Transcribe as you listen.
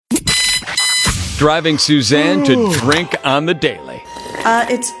driving Suzanne to drink on the daily.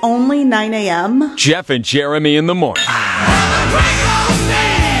 It's only 9 a.m. Jeff and Jeremy in the morning.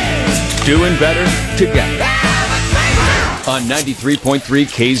 Doing better together. On 93.3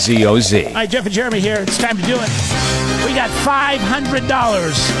 KZOZ. All right, Jeff and Jeremy here. It's time to do it. We got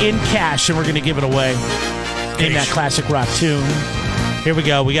 $500 in cash, and we're going to give it away in that classic rock tune. Here we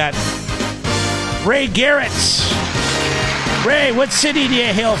go. We got Ray Garrett. Ray, what city do you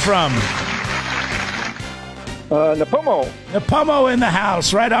hail from? Napomo. Napomo in the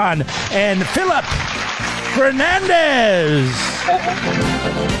house. Right on. And Philip Fernandez.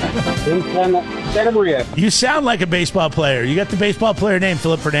 In Santa Maria. You sound like a baseball player. You got the baseball player name,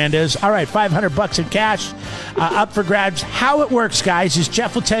 Philip Fernandez. All right, $500 in cash up for grabs. How it works, guys, is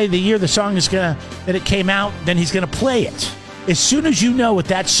Jeff will tell you the year the song is that it came out, then he's gonna play it. As soon as you know what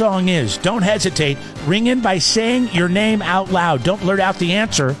that song is, don't hesitate. Ring in by saying your name out loud. Don't blurt out the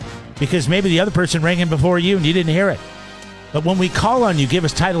answer because maybe the other person rang in before you and you didn't hear it. But when we call on you, give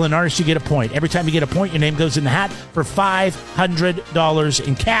us title and artist, you get a point. Every time you get a point, your name goes in the hat for $500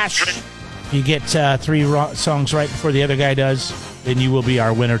 in cash. If you get three songs right before the other guy does, then you will be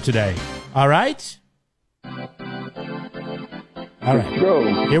our winner today. All right? All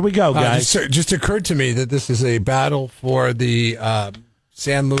right. Here we go, guys. Just occurred to me that this is a battle for the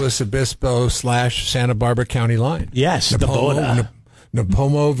San Luis Obispo / Santa Barbara County line. Yes,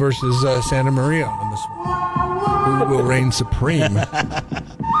 Napomo versus Santa Maria on this one. Who will reign supreme?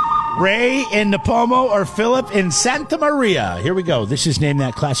 Ray in Napomo or Philip in Santa Maria. Here we go. This is Name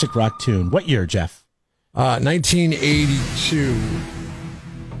That Classic Rock Tune. What year, Jeff? 1982.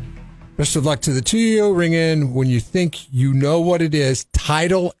 Best of luck to the two of you. Ring in when you think you know what it is.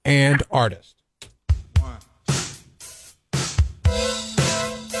 Title and artist.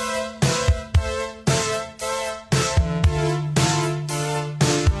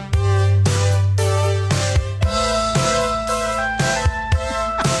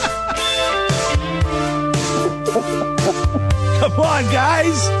 Come on,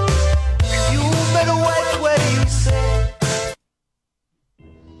 guys. You better watch what you say.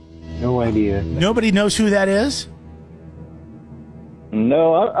 No idea. Nobody knows who that is?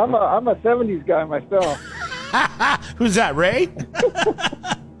 No, I'm a 70s guy myself. Who's that, Ray?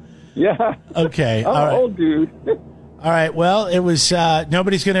 Yeah. Okay. I'm an old dude. All right. Well, it was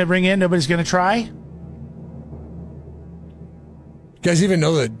nobody's going to ring in. Nobody's going to try. You guys even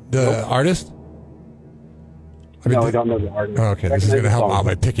know the artist? No, I don't know the artist. Oh, okay, this is going to help out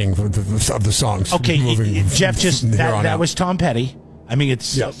by picking of the songs. Okay, Jeff, just that was Tom Petty. I mean,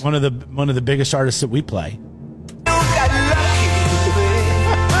 it's one of the biggest artists that we play.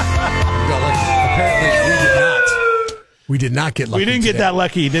 Apparently, we did not get lucky. We didn't get that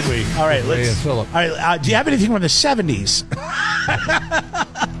lucky, did we? All right, let's. All right, do you have anything from the 70s?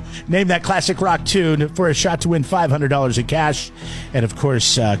 Name that classic rock tune for a shot to win $500 in cash. And, of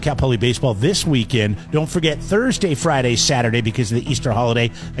course, Cal Poly Baseball this weekend. Don't forget Thursday, Friday, Saturday because of the Easter holiday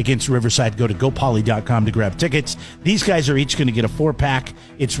against Riverside. Go to gopoly.com to grab tickets. These guys are each going to get a 4-pack.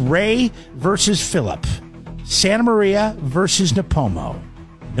 It's Ray versus Philip. Santa Maria versus Napomo.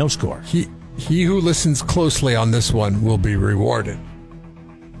 No score. He who listens closely on this one will be rewarded.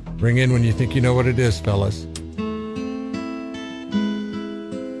 Ring in when you think you know what it is, fellas.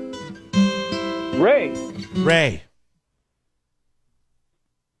 Ray.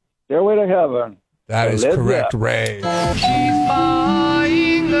 Stairway to Heaven. That is correct, Ray. That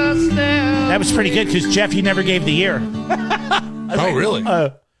was pretty good because, Jeff, you never gave the year. Oh, really?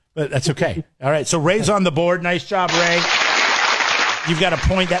 But that's okay. All right, so Ray's on the board. Nice job, Ray. You've got a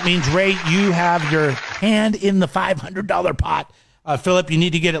point. That means, Ray, you have your hand in the $500 pot. Philip, you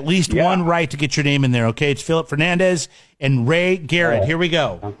need to get at least one right to get your name in there, okay? It's Philip Fernandez and Ray Garrett. Here we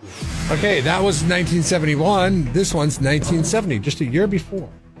go. Okay, that was 1971. This one's 1970, just a year before.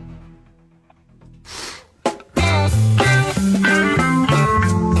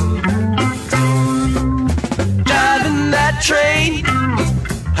 Driving that train,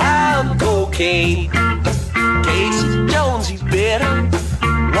 high on cocaine. Casey Jones, you better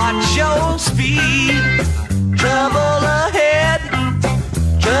watch your speed. Trouble ahead,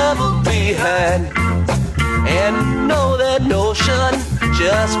 trouble behind, and know that notion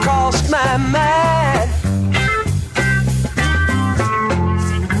just crossed my mind.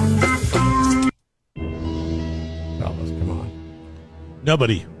 Fellas, come on.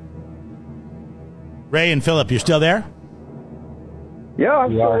 Nobody. Ray and Philip, you still there? Yeah,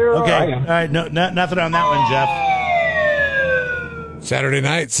 I'm still here. Okay. All right. No, nothing on that one, Jeff. Saturday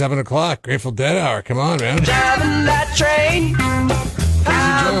night, 7 o'clock, Grateful Dead hour. Come on, man. Driving that train.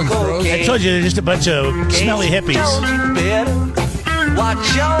 Casey Jones, bro. I told you they're just a bunch of smelly hippies.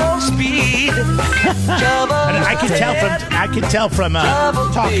 Watch your speed. And I can tell from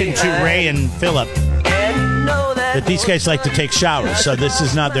talking to Ray and Philip that these guys like to take showers, so this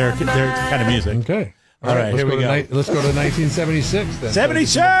is not their kind of music. Okay. All right, here we go. Let's go to 1976 then.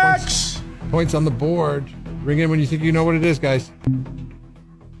 76! Points on the board. Ring in when you think you know what it is, guys.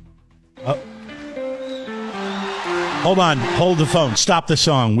 Hold on. Hold the phone. Stop the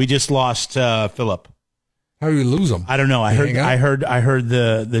song. We just lost Philip. How do you lose him? I don't know. I heard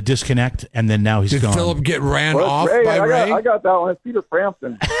the disconnect, and then now he's gone. Did Philip get ran off Ray, by Ray? I got that one. It's Peter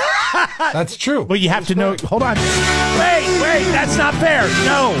Frampton. That's true. Well, you have to know. Hold on. Wait. That's not fair.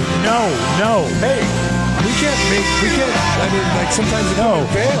 No. Hey. We can't. I mean, like sometimes it's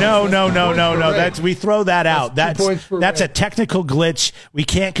No. We throw that out. 2 points for That's Ray. a technical glitch. We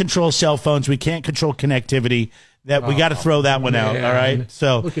can't control cell phones. We can't control connectivity. We got to throw that one out. All right.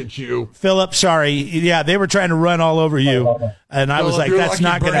 So look at you, Philip. Sorry. Yeah, they were trying to run all over you, and I was like, "That's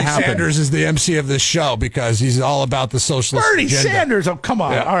not going to happen." Bernie Sanders is the MC of this show because he's all about the socialist Bernie agenda. Sanders. Oh, come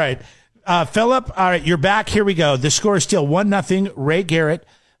on. Yeah. All right. Philip. All right. You're back. Here we go. The score is still 1-0. Ray Garrett,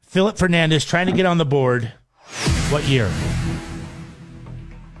 Philip Fernandez trying to get on the board. What year?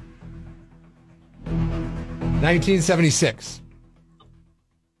 1976.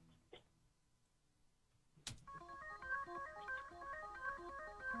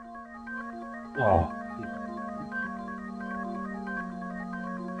 Oh.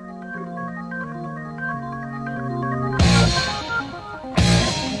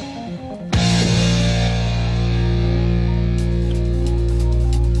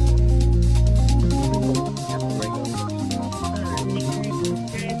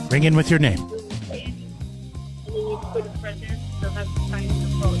 Ring in with your name.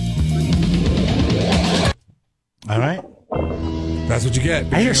 All right. That's what you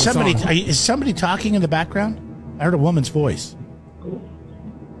get. I hear somebody. Is somebody talking in the background? I heard a woman's voice.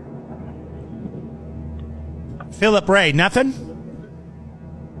 Philip Ray, nothing?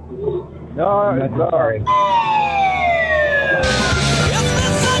 No, it's sorry.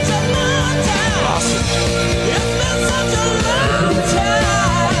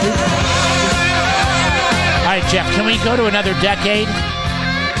 All right, Jeff, can we go to another decade?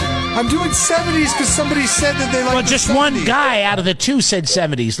 I'm doing 70s because somebody said that they like. Well, just one guy out of the two said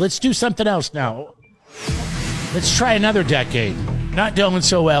 70s. Let's do something else now. Let's try another decade. Not doing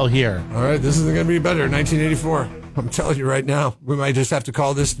so well here. All right, this isn't going to be better. 1984. I'm telling you right now, we might just have to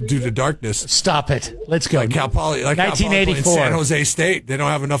call this due to darkness. Stop it. Let's go. Like Cal Poly, 1984. San Jose State. They don't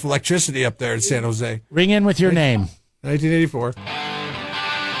have enough electricity up there in San Jose. Ring in with your name. 1984.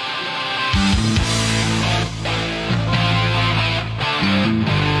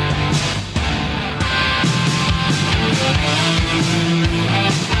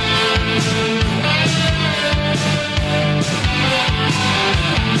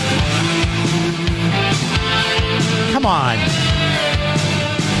 Come on.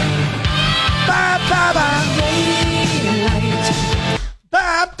 Ba, ba, ba.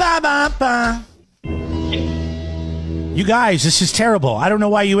 Ba, ba, ba, ba. You guys, this is terrible. I don't know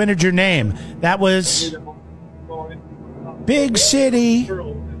why you entered your name. That was Big City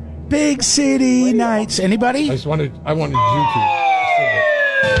Nights. Anybody? I wanted you to.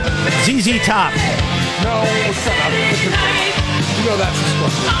 ZZ Top. No, shut up. You know that's a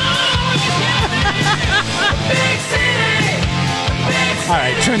score. All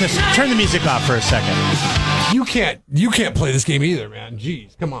right, turn the music off for a second. You can't play this game either, man.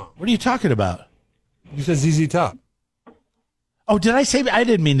 Jeez, come on. What are you talking about? You said ZZ Top. Oh, did I say? I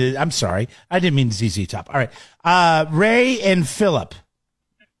didn't mean to. I'm sorry. I didn't mean ZZ Top. All right. Ray and Philip.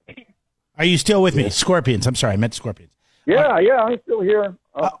 Are you still with me? Scorpions. I'm sorry. I meant Scorpions. Yeah, I'm still here.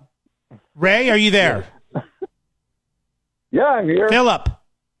 Ray, are you there? Yeah, I'm here. Philip.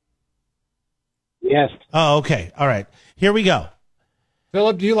 Yes. Oh, okay. All right. Here we go.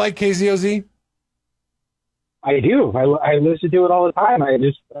 Philip, do you like KZOZ? I do. I listen to it all the time. I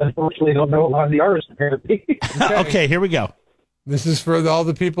just unfortunately don't know a lot of the artists apparently. Okay, here we go. This is for all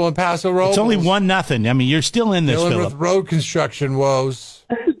the people in Paso Robles. It's only 1-0. I mean, you're still in this, Dealing Philip. with road construction woes.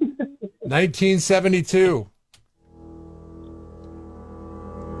 1972.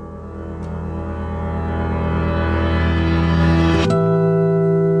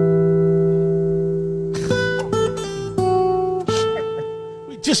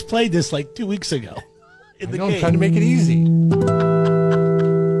 We just played this like 2 weeks ago. I'm trying to make it easy.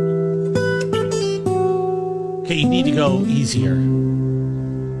 Okay, you need to go easier.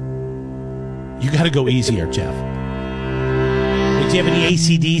 You got to go easier, Jeff. Wait, do you have any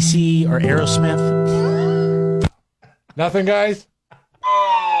AC/DC or Aerosmith? Nothing, guys?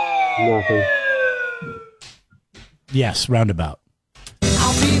 Nothing. Yes, roundabout.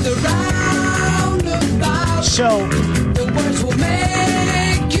 So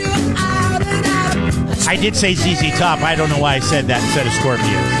I did say ZZ Top. I don't know why I said that instead of Scorpions.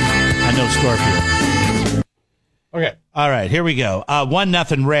 I know Scorpions. Okay. All right, here we go.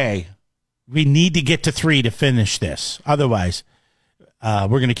 1-0 Ray. We need to get to 3 to finish this. Otherwise, we're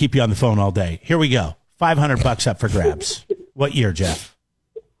going to keep you on the phone all day. Here we go. $500 up for grabs. What year, Jeff?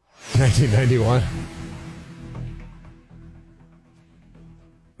 1991.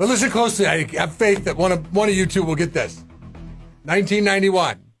 But listen closely. I have faith that one of you two will get this.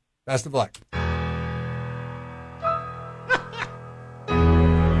 1991. Best of luck.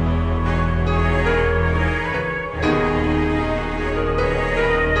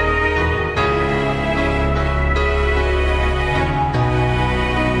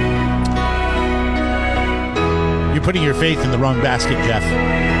 You're putting your faith in the wrong basket, Jeff.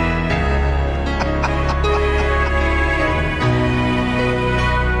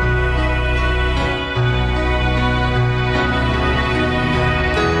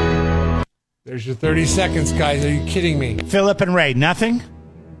 There's your 30 seconds, guys. Are you kidding me? Philip and Ray, nothing?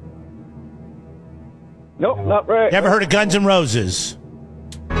 Nope, not right. You ever heard of Guns N' Roses?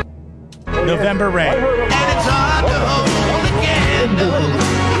 November Rain. And it's hard to hold a candle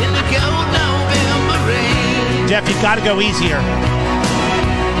in the cold November rain. Jeff, you've got to go easier.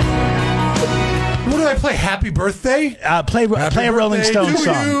 What do I play? Happy birthday? Play a Rolling birthday Stone to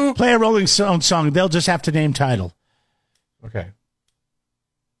song. you. Play a Rolling Stone song. They'll just have to name title. Okay.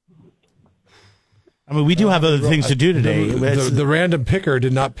 I mean, we do have other things to do today. The random picker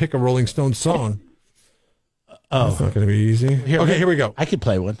did not pick a Rolling Stone song. Oh. That's not going to be easy. Okay, here we go. I could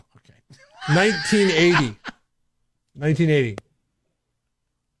play one. Okay. 1980. 1980.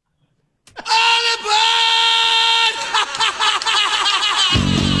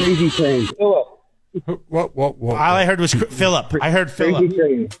 Crazy Train. What? All I heard was Philip. I heard Crazy Philip.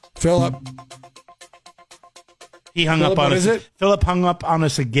 Train. Philip. He hung Philip, up on what us. is it? Philip hung up on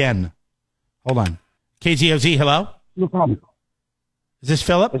us again. Hold on. KZOZ, hello? No problem. Is this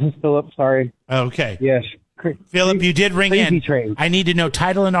Philip? This is Philip. Sorry. Okay. Yes. Philip, you did ring Crazy in. Train. I need to know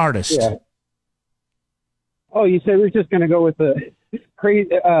title and artist. Yeah. Oh, you said we're just going to go with the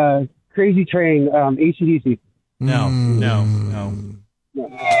Crazy Train, AC/DC. No.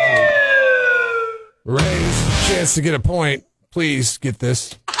 Ray's chance to get a point. Please get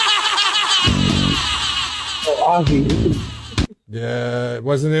this. Oh, Ozzy. Yeah.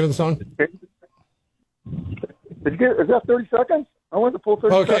 What's the name of the song? Did you get? Is that 30 seconds? I want the full 30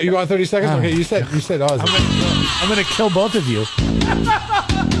 seconds. Okay, you want 30 seconds? Okay, you said Ozzy. I'm going to kill both of you.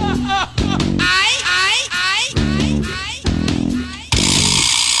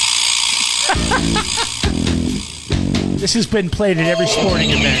 This has been played at every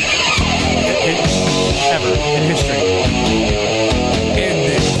sporting event ever in history. And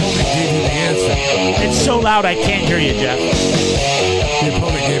the opponent gave you the answer. It's so loud I can't hear you, Jeff. The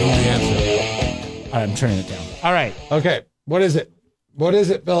opponent gave him the answer. All right, I'm turning it down. All right. Okay, what is it? What is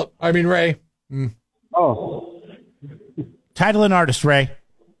it, Philip? I mean, Ray. Oh. Title and artist, Ray.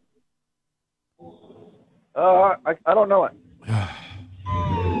 I don't know it.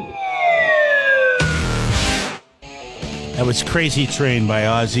 That was Crazy Train by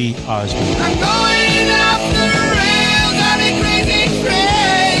Ozzy Osbourne. I'm going off the rails on a crazy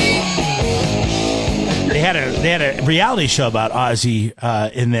train. They had a reality show about Ozzy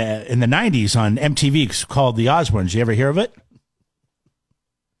in the 90s on MTV called The Osbournes. You ever hear of it?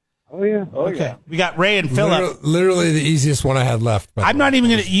 Oh, yeah. Okay. We got Ray and Philip. Literally the easiest one I had left. I'm not even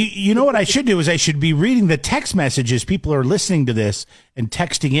going to. You know what I should do is I should be reading the text messages. People are listening to this and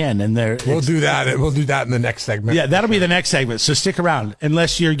texting in, and We'll do that. We'll do that in the next segment. Yeah, that'll be the next segment. So stick around.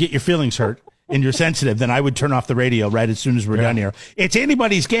 Unless you get your feelings hurt and you're sensitive, then I would turn off the radio right as soon as we're done here. It's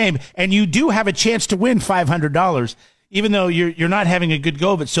anybody's game, and you do have a chance to win $500. Even though you're not having a good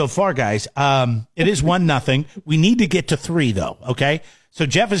go of it so far, guys. It is 1-0. We need to get to 3 though. Okay. So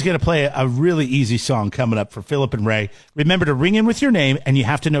Jeff is going to play a really easy song coming up for Philip and Ray. Remember to ring in with your name, and you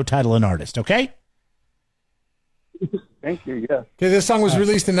have to know title and artist, okay? Thank you, yes. Okay, this song was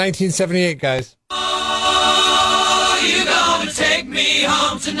released in 1978, guys. Oh, you gonna take me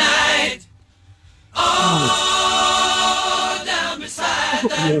home tonight? Oh, down beside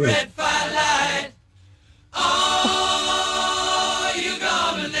that red firelight. Oh, you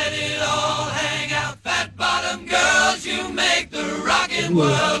gonna let it all hang out, fat bottom girls, you make the rockin'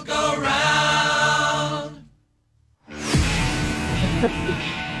 world go round.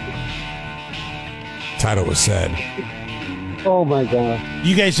 Title was said. Oh, my God.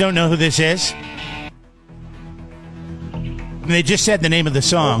 You guys don't know who this is? They just said the name of the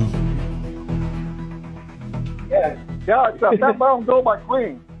song. Yeah, it's Fat Bottom Girl by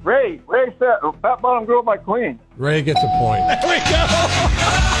Queen. Ray said, Fat Bottom Girl by Queen. Ray gets a point. There we go.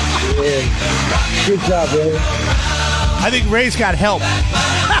 Good job, Ray. I think Ray's got help.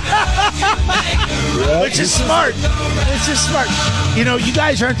 Which is smart. It's just smart. You know, you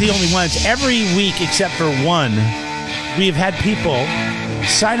guys aren't the only ones. Every week except for one, we've had people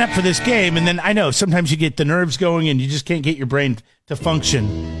sign up for this game, and then I know sometimes you get the nerves going and you just can't get your brain to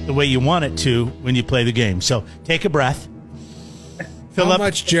function the way you want it to when you play the game. So take a breath. Philip, How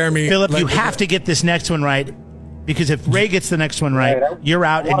much, Jeremy? Philip, you have to get this next one right, because if Ray gets the next one right, you're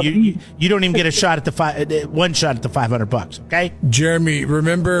out, and you don't even get a shot at the one shot at the $500. Okay, Jeremy,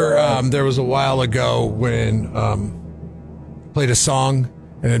 remember there was a while ago when played a song,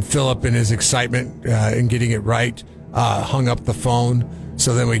 and then Philip, in his excitement in getting it right, hung up the phone.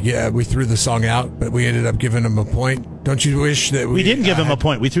 So then we threw the song out, but we ended up giving him a point. Don't you wish that we didn't give him a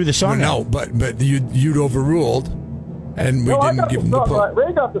point? We threw the song out. No, but you'd overruled, and we didn't give him the point.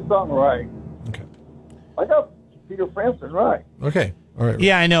 Ray got the song right. Okay. I got Peter Frampton right. Okay. All right.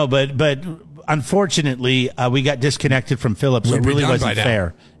 Yeah, I know, but unfortunately, we got disconnected from Philip, so it really wasn't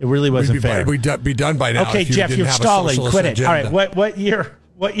fair. It really wasn't fair. We'd be done by now. Okay, Jeff, you're stalling. Quit it. All right, what year?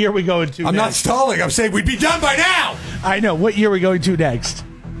 What year are we going to? I'm not next? stalling. I'm saying we'd be done by now. I know. What year are we going to next?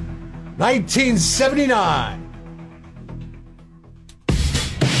 1979.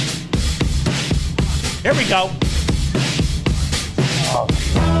 Here we go.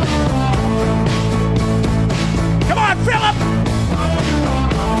 Come on, Philip!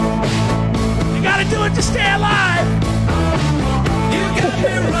 You gotta do it to stay alive! You got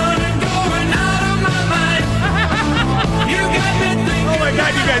me running, going out of my mind. You got me thinking. Oh my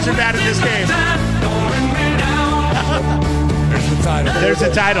God, you guys are bad at this game. There's the title. There's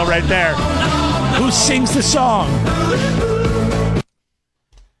the title right there. Who sings the song?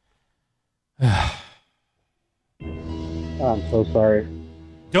 I'm so sorry.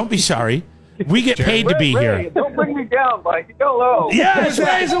 Don't be sorry. We get paid to be Ray, here. don't bring me down, Mike. You don't know. Yes,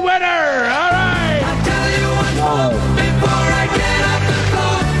 Ray's a winner! All right!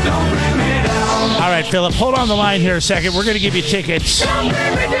 All right, Philip, hold on the line here a second. We're going to give you tickets.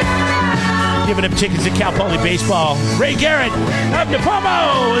 Giving him tickets to Cal Poly Baseball. Ray Garrett of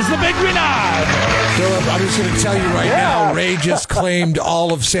Napomo is the big winner. Philip, I'm just going to tell you right now, Ray just claimed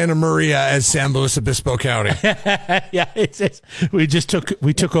all of Santa Maria as San Luis Obispo County. Yeah, we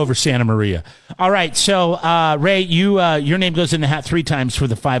took over Santa Maria. All right, so Ray, your name goes in the hat 3 times for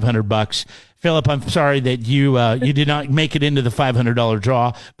the $500. Philip, I'm sorry that you did not make it into the $500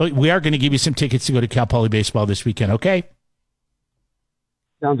 draw, but we are going to give you some tickets to go to Cal Poly Baseball this weekend. Okay.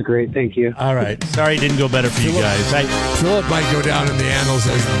 Sounds great. Thank you. All right. Sorry it didn't go better for you guys. Philip might go down in the annals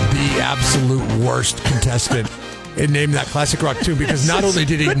as the absolute worst contestant in Name That Classic Rock tune, because not only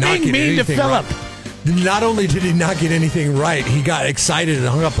did he not get anything right, not only did he not get anything right, he got excited and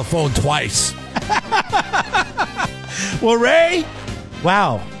hung up the phone twice. Well, Ray,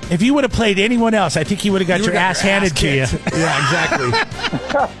 wow. If you would have played anyone else, I think you would have got your ass handed to you. Yeah, exactly.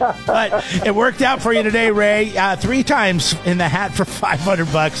 But it worked out for you today, Ray. 3 times in the hat for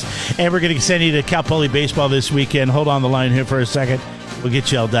 $500, and we're going to send you to Cal Poly Baseball this weekend. Hold on the line here for a second. We'll get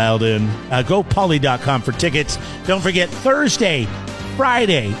you all dialed in. Go poly.com for tickets. Don't forget Thursday,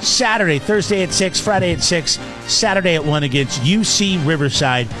 Friday, Saturday. Thursday at 6, Friday at 6, Saturday at 1 against UC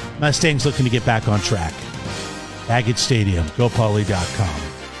Riverside. Mustangs looking to get back on track. Baggett Stadium. Go poly.com.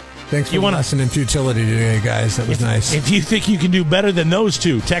 Thanks for the lesson in futility today, guys. That was nice. If you think you can do better than those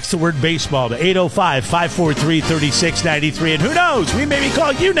two, text the word baseball to 805-543-3693. And who knows, we maybe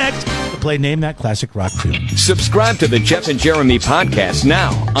call you next to play Name That Classic Rock tune. Subscribe to the Jeff and Jeremy podcast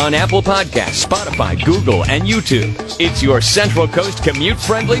now on Apple Podcasts, Spotify, Google, and YouTube. It's your Central Coast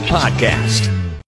commute-friendly podcast.